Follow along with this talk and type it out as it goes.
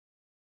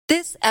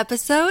This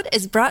episode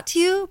is brought to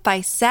you by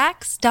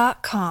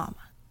Sax.com.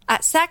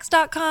 At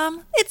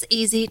Sax.com, it's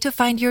easy to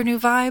find your new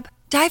vibe.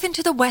 Dive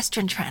into the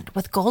Western trend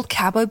with gold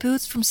cowboy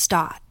boots from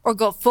Stott, or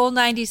go full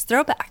 90s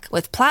throwback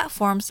with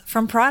platforms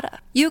from Prada.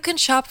 You can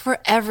shop for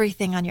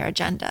everything on your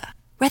agenda,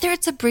 whether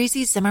it's a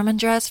breezy Zimmermann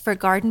dress for a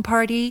garden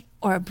party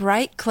or a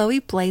bright Chloe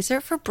blazer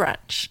for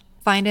brunch.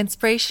 Find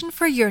inspiration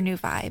for your new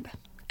vibe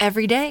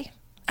every day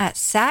at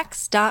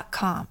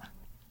Sax.com.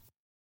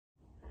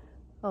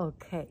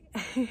 Okay.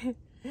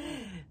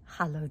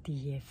 Hello,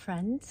 dear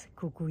friends.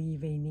 Good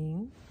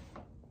evening.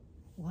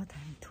 What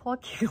I'm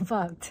talking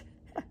about?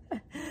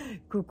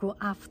 Good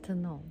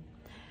afternoon.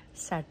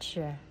 Such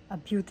a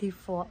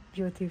beautiful,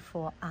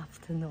 beautiful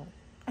afternoon.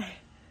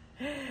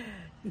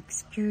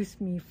 Excuse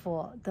me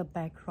for the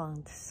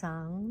background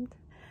sound.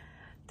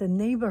 The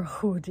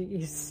neighborhood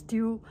is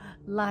still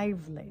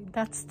lively.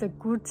 That's the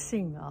good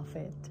thing of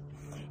it.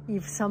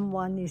 If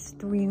someone is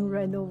doing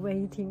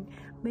renovating,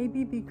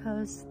 maybe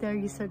because there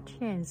is a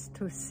chance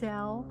to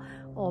sell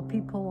or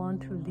people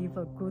want to live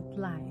a good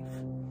life.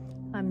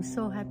 I'm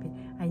so happy.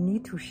 I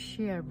need to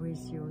share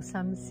with you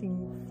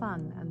something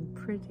fun and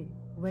pretty.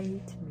 Wait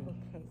a minute.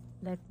 Okay,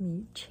 let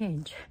me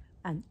change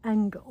an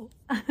angle.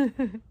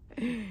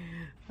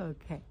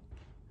 Okay.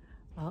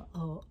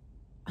 Uh-oh.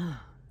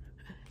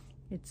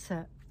 It's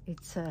a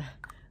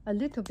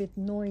little bit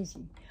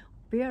noisy.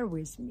 Bear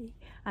with me.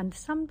 And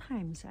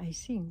sometimes I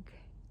think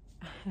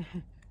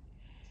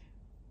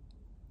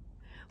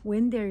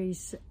when there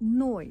is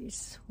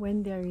noise,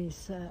 when there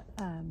is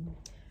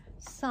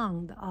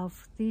sound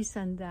of this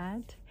and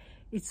that,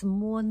 it's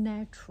more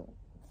natural.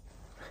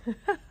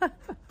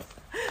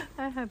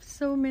 I have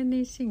so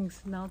many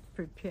things not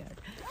prepared.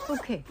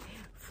 Okay,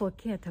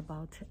 forget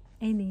about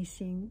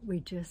anything. We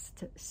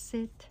just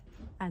sit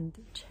and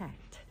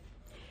chat.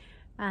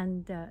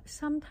 And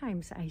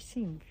sometimes I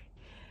think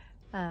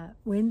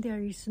when there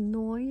is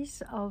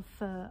noise of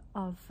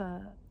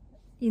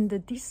in the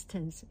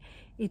distance,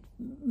 it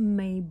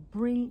may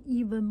bring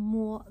even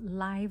more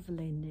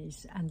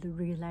liveliness and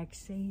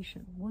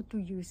relaxation. What do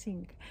you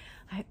think?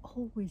 I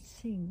always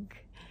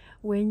think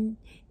when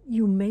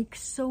you make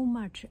so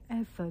much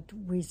effort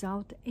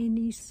without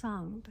any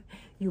sound,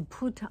 you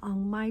put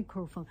on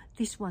microphone.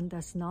 This one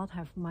does not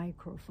have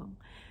microphone.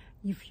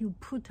 If you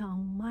put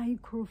on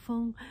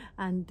microphone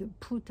and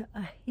put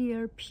a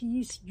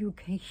earpiece, you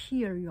can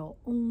hear your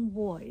own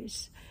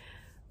voice.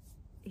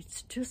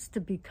 It's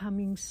just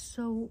becoming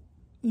so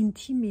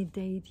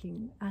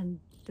intimidating and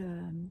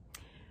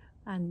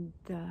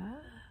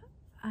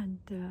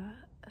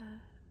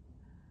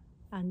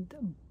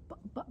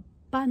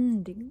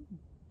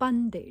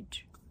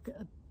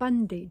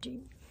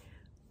bandaging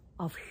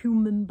of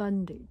human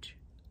bondage,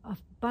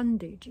 of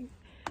bandaging.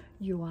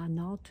 You are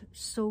not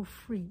so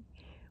free.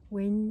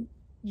 When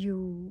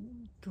you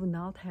do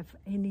not have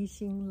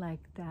anything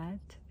like that,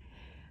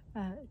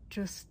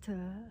 just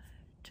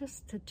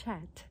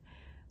chat.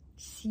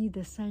 See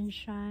the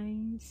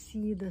sunshine,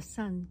 see the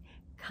sun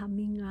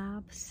coming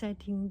up,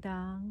 setting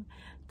down,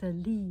 the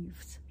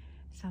leaves,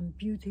 some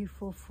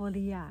beautiful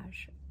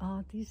foliage.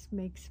 Oh, this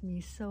makes me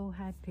so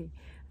happy.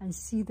 And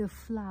see the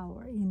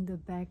flower in the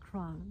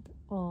background.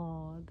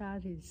 Oh,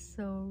 that is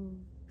so,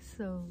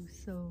 so,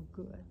 so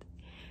good.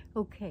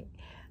 Okay,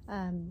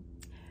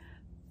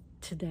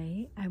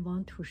 today I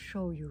want to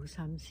show you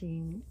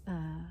something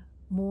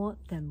more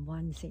than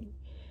one thing.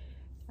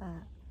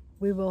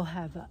 We will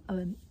have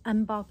an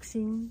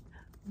unboxing,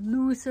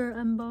 loser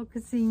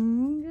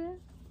unboxing,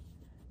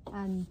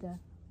 and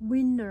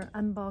winner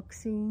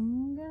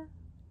unboxing,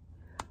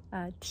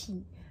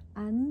 tea.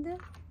 And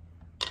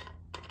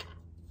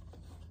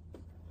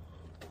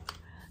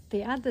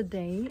the other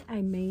day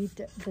I made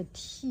the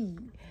tea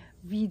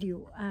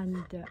video,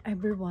 and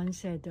everyone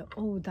said,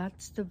 oh,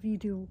 that's the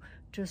video,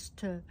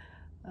 just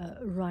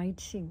right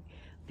thing,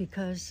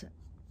 because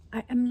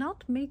I am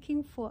not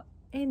making for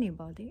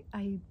anybody.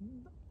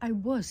 I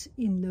was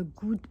in a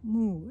good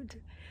mood,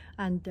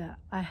 and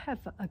I have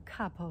a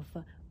cup of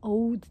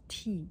old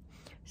tea,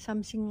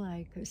 something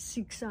like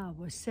 6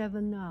 hours,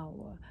 7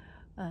 hours,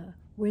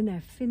 when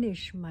I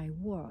finish my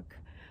work,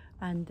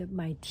 and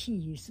my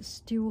tea is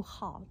still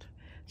hot.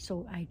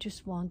 So I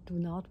just do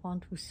not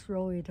want to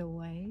throw it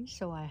away.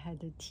 So I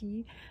had a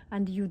tea,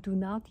 and you do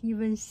not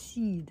even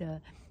see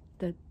the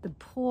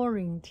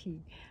pouring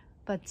tea,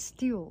 but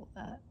still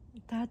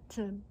that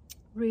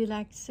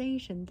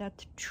relaxation,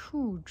 that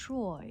true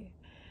joy,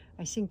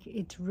 I think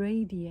it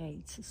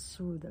radiates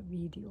through the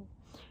video.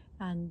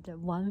 And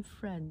one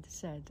friend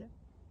said,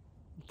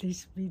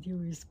 this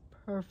video is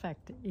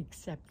perfect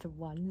except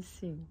one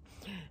thing.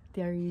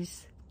 There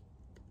is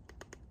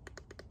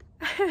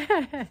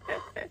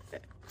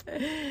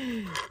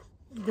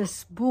the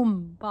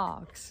spoon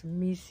box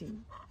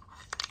missing.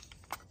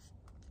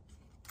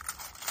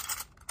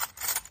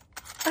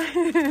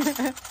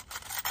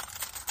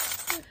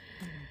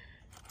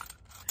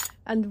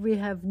 And we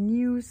have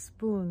new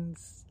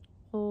spoons.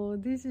 Oh,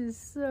 this is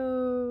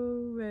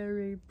so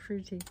very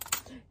pretty.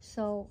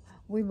 So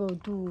we will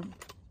do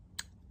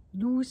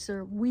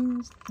loser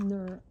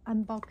winner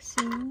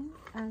unboxing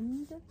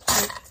and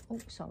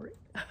sorry.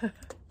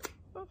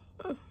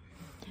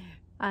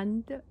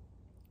 And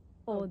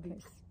all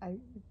this. I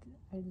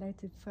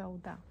let it fall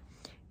down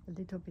a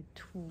little bit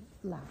too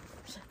loud.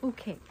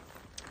 Okay.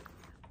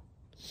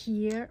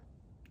 Here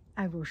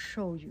I will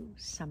show you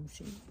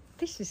something.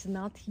 This is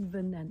not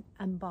even an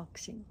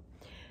unboxing.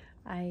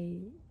 I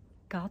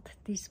got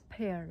this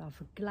pair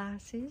of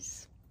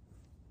glasses.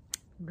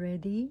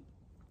 Ready,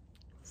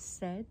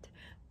 set.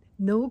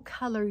 No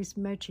color is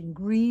matching.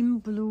 Green,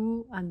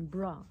 blue, and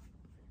brown.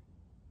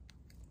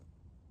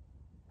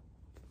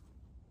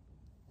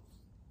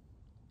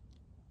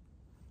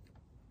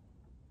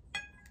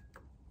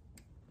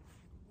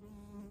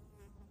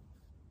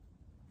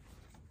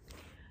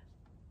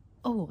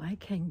 Oh, I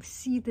can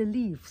see the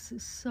leaves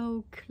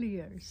so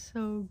clear,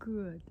 so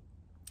good.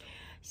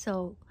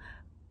 So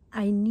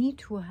I need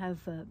to have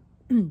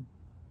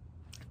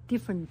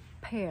different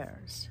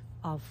pairs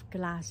of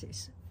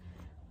glasses.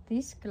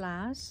 This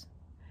glass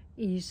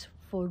is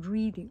for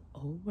reading.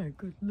 Oh my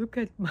God, look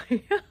at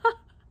my...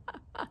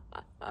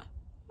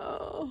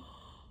 oh.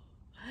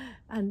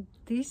 And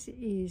this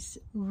is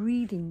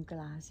reading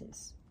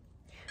glasses.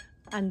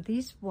 And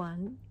this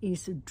one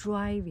is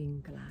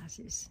driving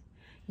glasses.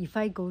 If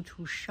I go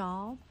to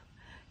shop,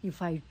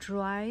 if I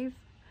drive,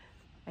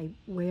 I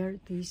wear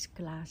these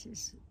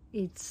glasses.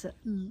 It's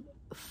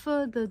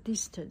further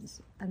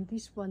distance, and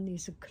this one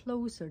is a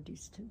closer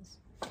distance.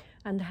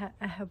 And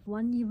I have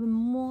one even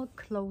more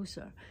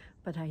closer,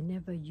 but I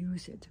never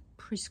use it.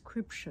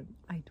 Prescription,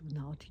 I do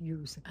not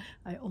use.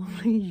 I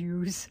only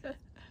use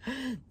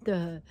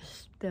the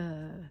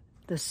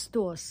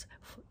stores,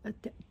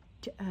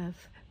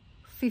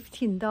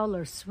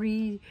 $15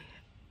 3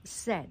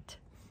 set.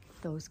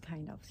 Those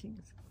kind of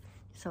things.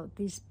 So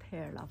this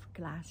pair of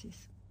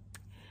glasses.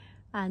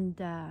 And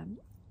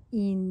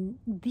in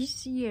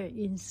this year,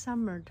 in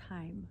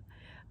summertime,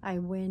 I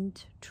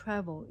went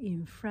travel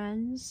in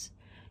France,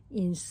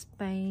 in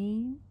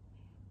Spain,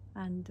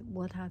 and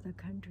what other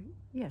country?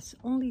 Yes,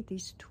 only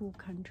these 2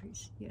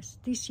 countries. Yes,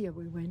 this year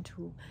we went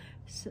to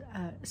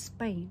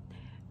Spain.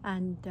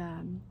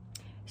 And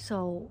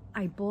so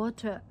I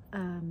bought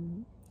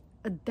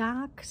a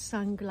dark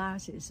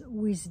sunglasses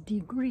with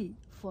degree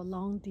for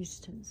long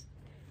distance.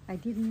 I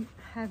didn't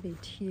have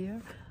it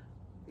here.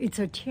 It's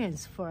a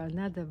chance for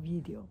another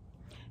video.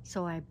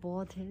 So I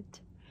bought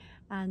it.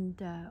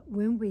 And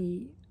when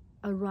we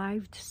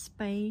arrived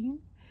Spain,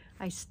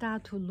 I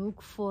start to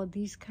look for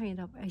this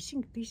kind of, I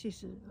think this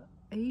is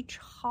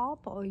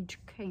H-Hop or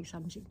HK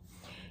something.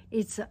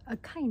 It's a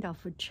kind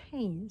of a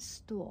chain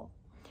store,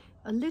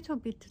 a little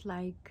bit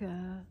like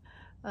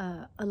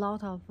a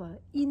lot of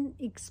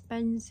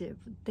inexpensive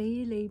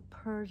daily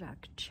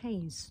product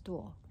chain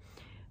store.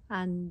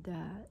 And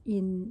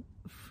in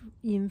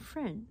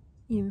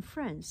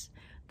France,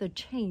 the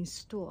chain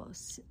store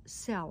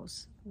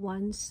sells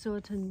one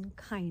certain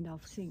kind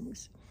of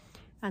things.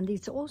 And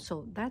it's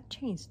also that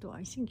chain store,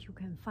 I think you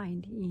can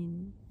find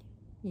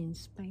in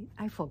Spain.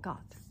 I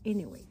forgot.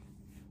 Anyway.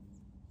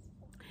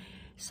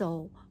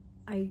 So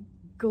I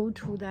go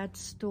to that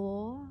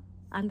store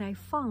and I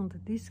found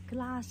these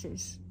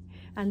glasses.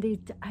 And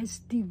it has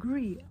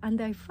degree,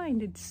 and I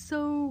find it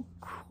so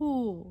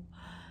cool.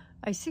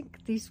 I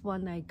think this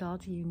one I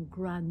got in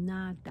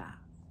Granada.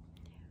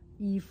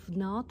 If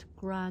not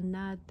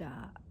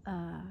Granada,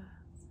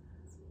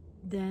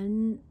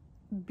 then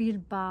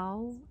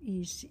Bilbao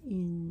is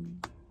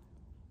in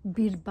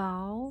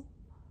Bilbao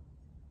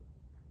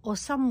or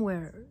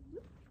somewhere.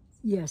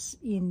 Yes,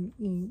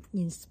 in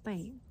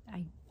Spain.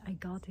 I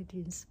got it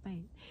in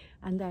Spain,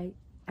 and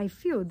I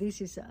feel this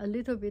is a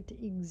little bit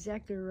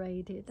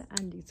exaggerated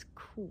and it's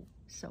cool,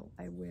 so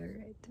I wear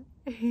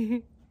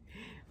it.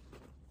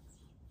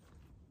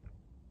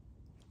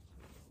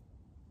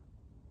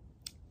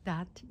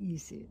 That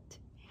is it.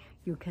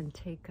 You can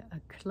take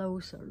a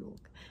closer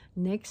look.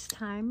 Next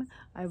time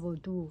I will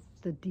do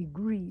the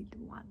degreed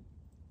one.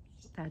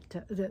 That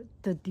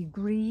the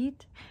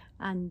degreed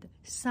and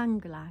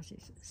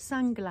sunglasses.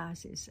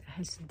 Sunglasses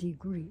has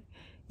degree.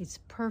 It's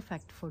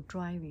perfect for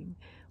driving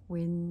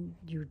when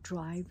you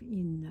drive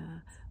in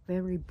a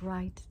very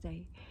bright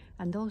day.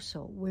 And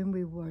also when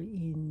we were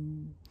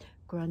in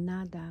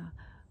Granada,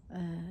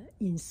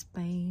 in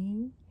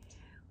Spain,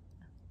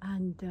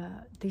 and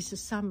this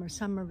is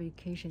summer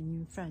vacation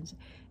in France,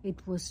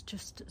 it was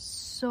just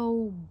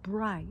so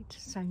bright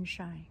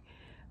sunshine,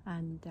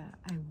 and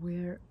I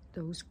wear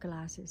those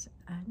glasses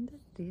and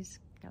these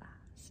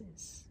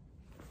glasses.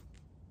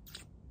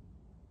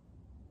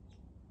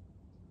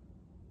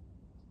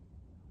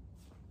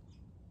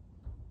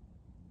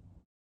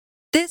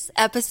 This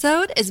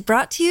episode is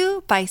brought to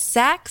you by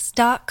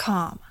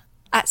Sax.com.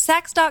 At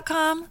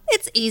Sax.com,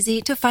 it's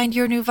easy to find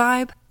your new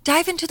vibe.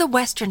 Dive into the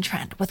Western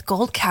trend with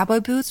gold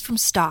cowboy boots from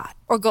Stott,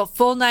 or go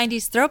full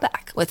 90s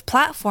throwback with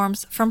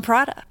platforms from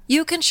Prada.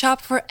 You can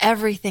shop for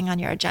everything on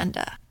your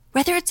agenda,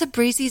 whether it's a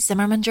breezy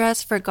Zimmermann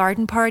dress for a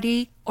garden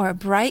party or a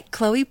bright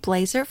Chloe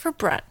blazer for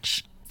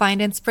brunch.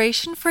 Find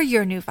inspiration for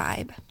your new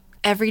vibe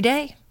every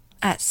day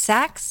at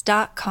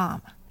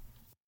Saks.com.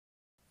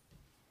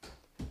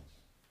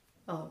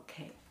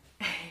 Okay.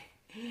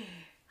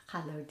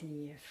 Hello,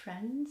 dear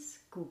friends.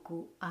 Good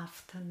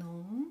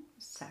afternoon.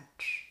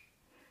 Such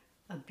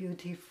a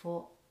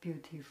beautiful,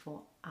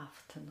 beautiful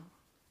afternoon.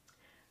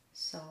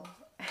 So,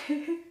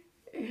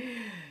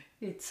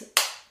 it's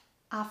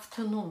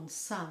afternoon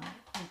sun.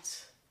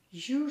 It's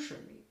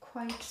usually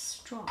quite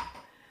strong.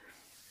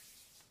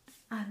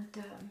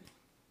 And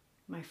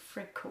my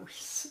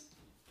freckles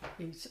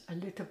is a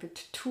little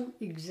bit too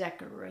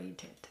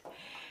exaggerated.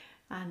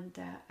 And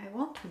I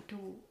want to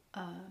do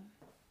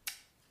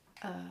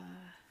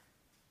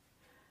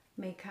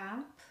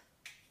makeup,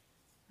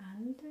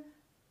 and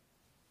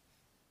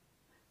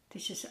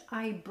this is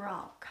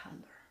eyebrow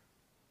color.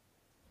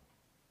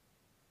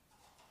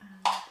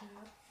 And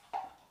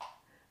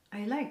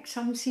I like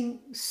something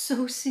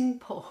so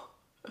simple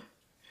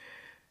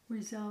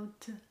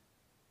without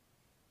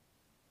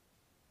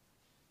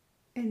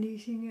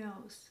anything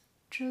else,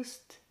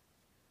 just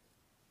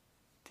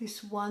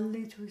this one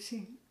little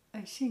thing.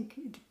 I think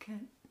it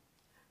can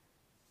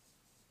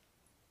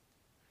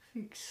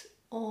fix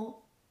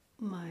all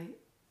my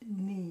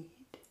need.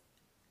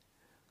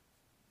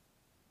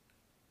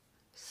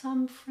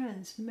 Some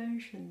friends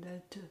mentioned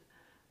that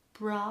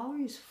brow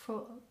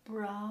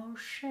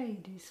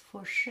shade is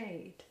for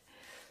shade.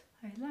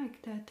 I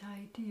like that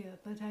idea,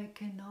 but I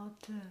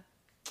cannot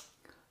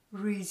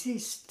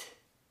resist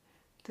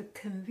the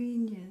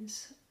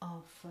convenience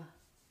of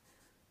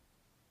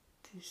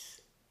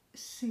this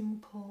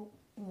simple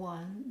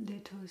one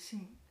little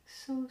thing,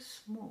 so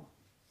small.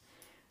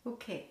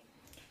 Okay,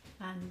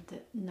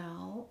 and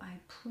now I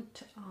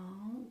put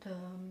on the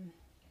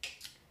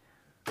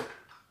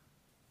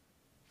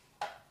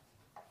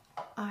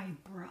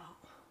eyebrow.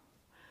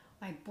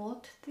 I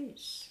bought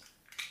this,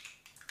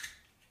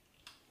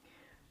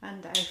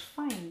 and I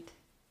find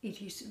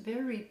it is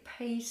very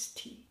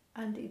pasty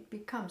and it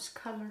becomes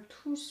color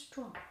too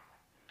strong.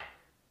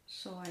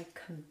 So I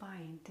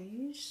combine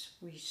this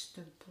with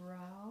the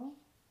brow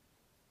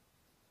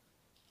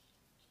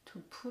to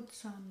put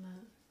some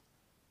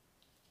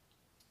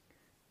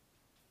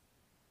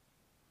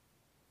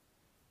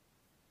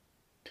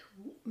to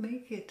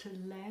make it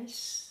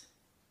less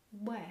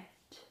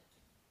wet,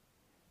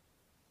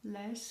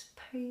 less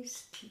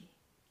pasty,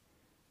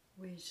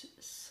 with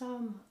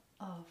some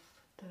of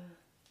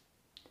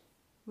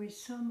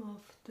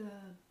the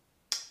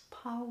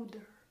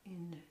powder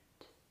in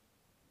it.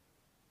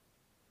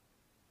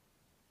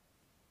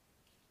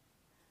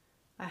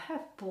 I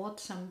have bought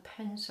some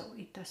pencil.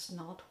 It does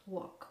not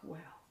work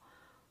well.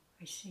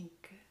 I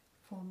think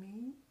for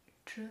me,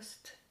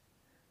 just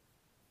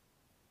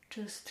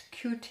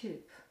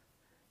Q-tip.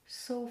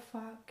 So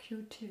far,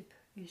 Q-tip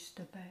is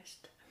the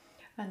best.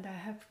 And I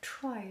have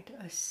tried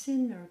a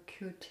thinner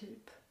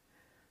Q-tip.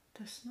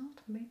 Does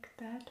not make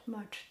that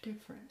much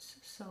difference.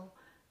 So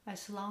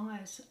as long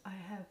as I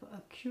have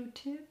a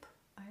Q-tip,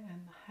 I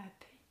am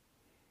happy.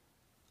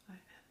 I am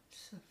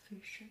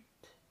sufficient.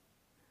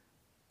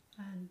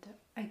 And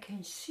I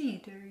can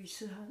see there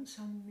is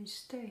some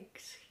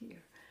mistakes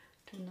here.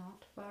 Do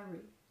not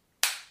worry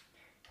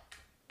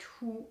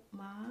too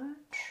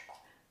much.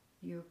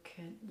 You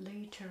can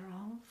later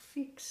on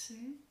fix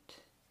it.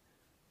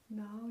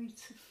 Now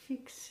it's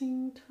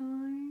fixing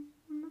time.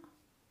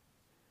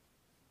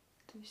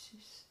 This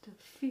is the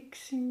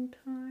fixing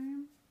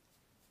time.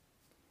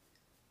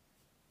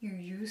 You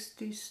use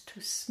this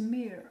to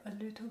smear a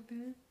little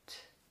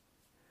bit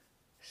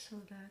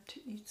so that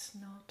it's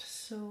not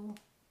so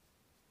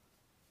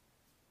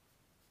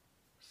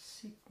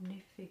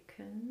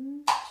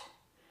significant.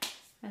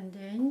 And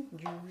then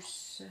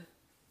use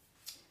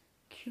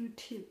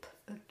Q-tip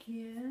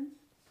again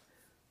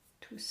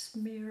to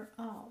smear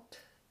out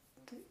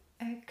the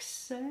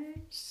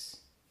excess.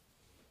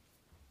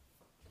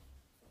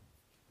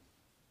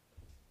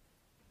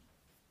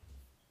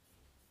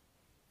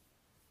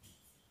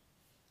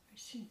 I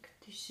think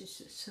this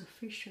is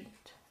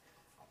sufficient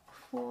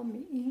for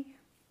me.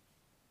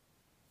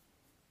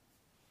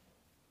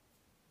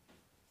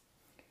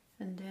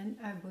 And then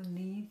I will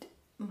need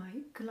my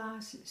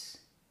glasses.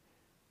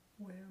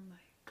 Wear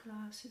my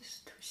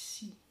glasses to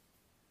see.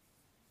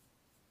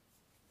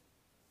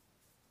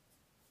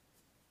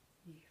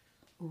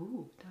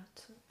 Ooh,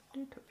 that's a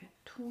little bit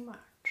too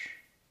much.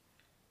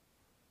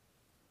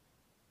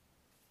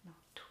 Not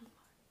too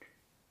much.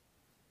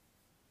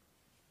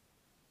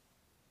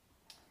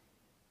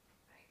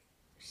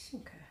 I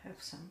think I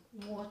have some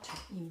water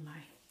in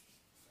my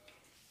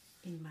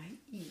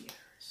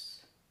ears.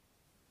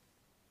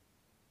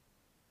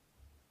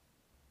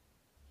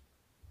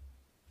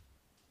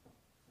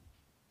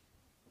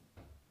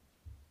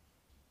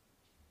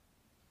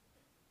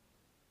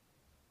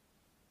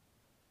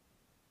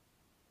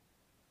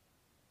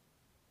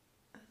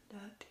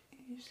 That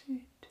is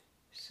it.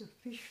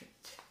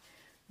 Sufficient.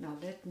 Now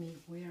let me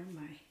wear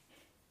my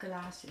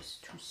glasses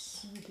to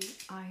see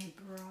the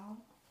eyebrow.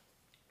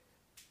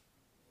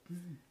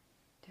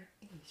 There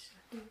is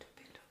a little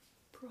bit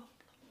of problem.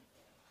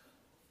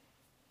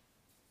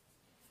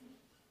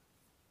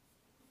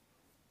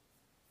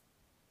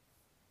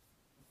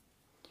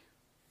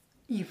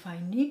 if I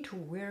need to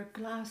wear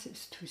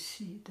glasses to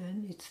see,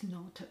 then it's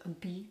not a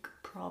big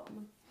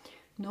problem.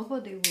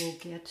 Nobody will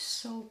get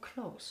so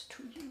close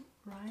to you,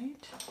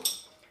 right?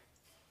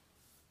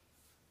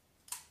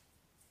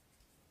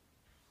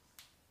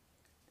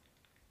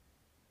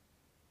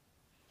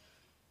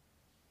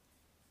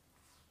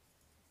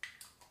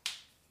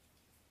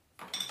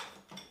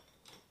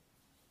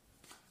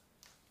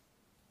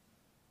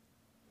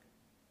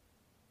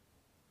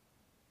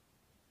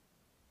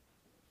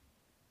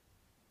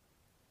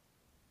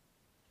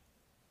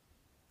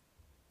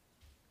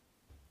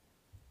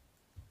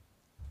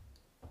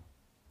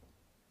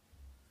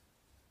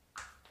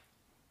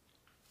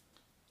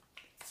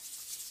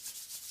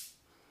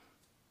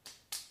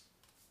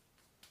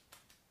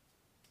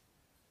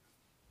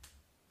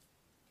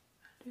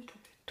 A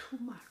little bit too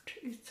much.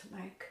 It's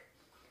like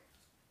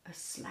a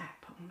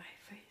slap on my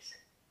face.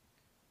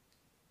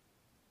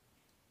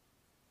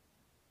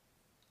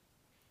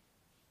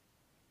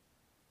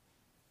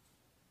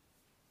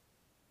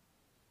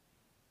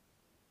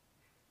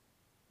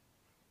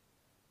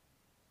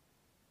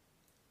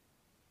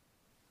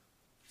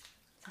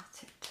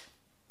 That's it.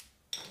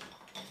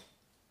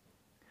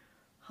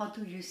 How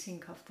do you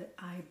think of the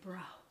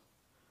eyebrow?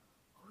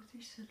 Oh,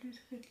 this a little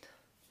bit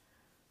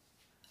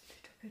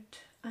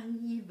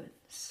uneven,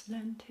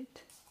 slanted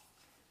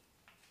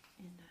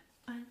in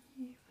an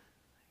uneven.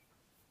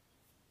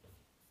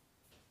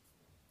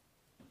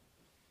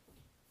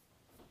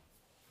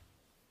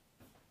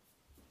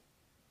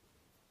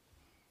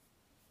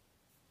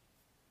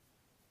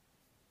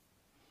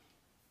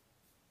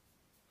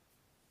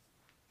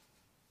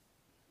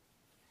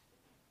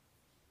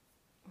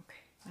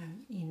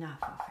 Okay,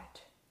 enough of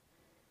it.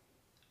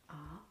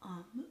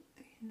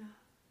 Enough.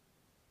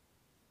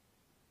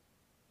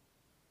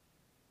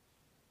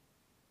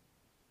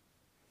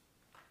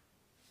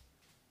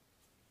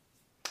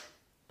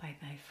 Bye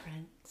bye,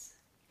 friends.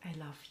 I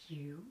love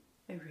you.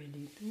 I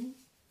really do.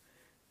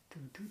 Do.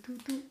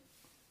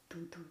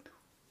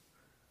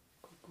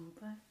 Go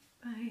bye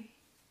bye.